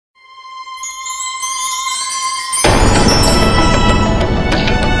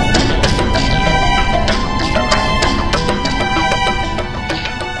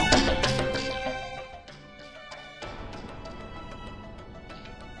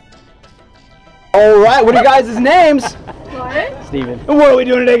All right, what are you guys' names? Lauren. Steven. And what are we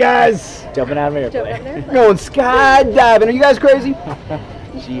doing today, guys? Jumping out of an airplane. We're going skydiving. Are you guys crazy?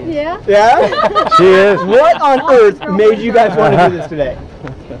 She is. Yeah. Yeah? She is. What on earth made you guys want to do this today?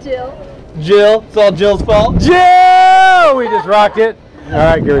 Jill. Jill. It's all Jill's fault. Jill! We just rocked it. All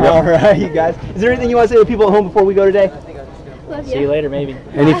right, here we go. All right, you guys. Is there anything you want to say to people at home before we go today? Love See you later, maybe.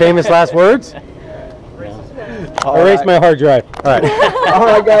 Any famous last words? Erase my hard drive. All right. All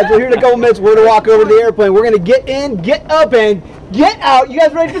right, guys. Well, here in a couple minutes, we're going to walk over to the airplane. We're going to get in, get up, and get out. You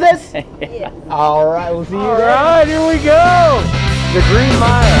guys ready for this? Yeah. All right. We'll see you All there. right, here we go. The Green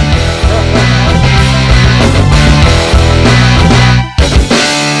Mile.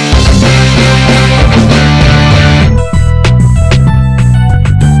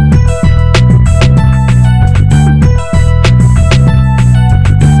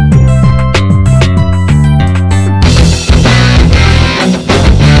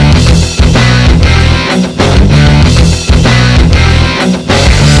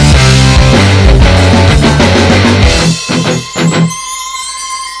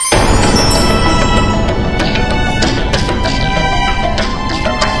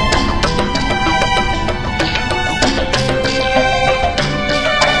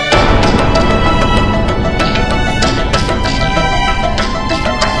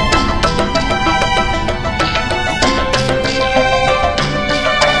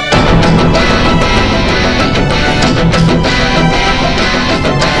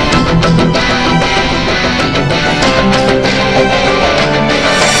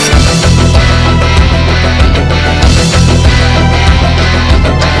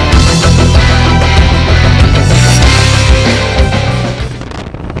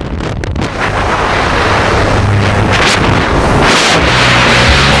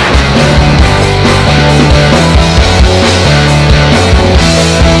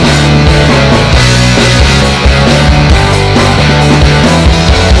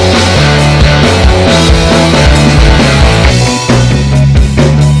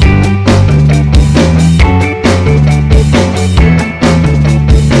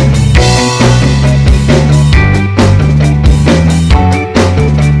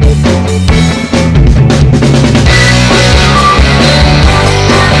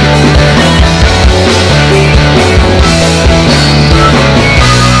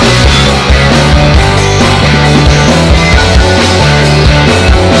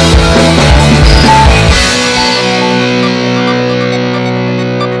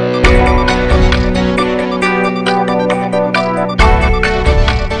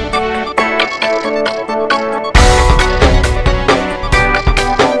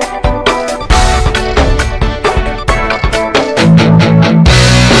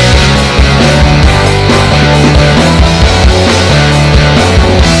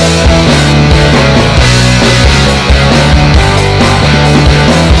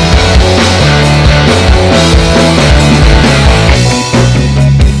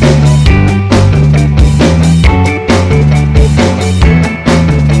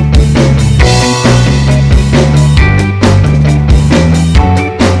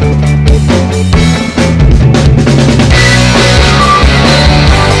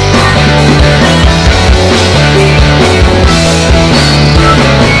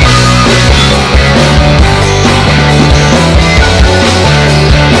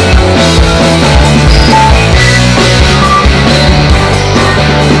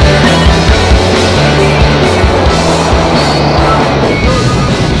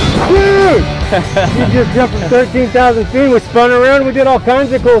 We just jumped from 13,000 feet. We spun around. We did all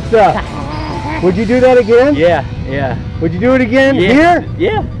kinds of cool stuff. Would you do that again? Yeah, yeah. Would you do it again? Yeah. Here?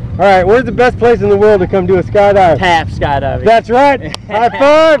 Yeah. All right. Where's the best place in the world to come do a skydive? Taft skydiving. That's right. High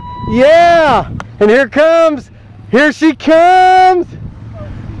five. Yeah. And here comes. Here she comes.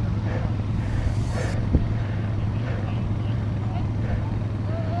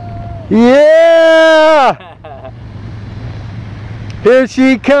 Yeah. Here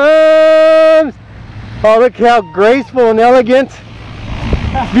she comes. Oh, look how graceful and elegant.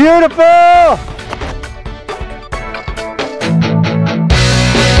 Beautiful.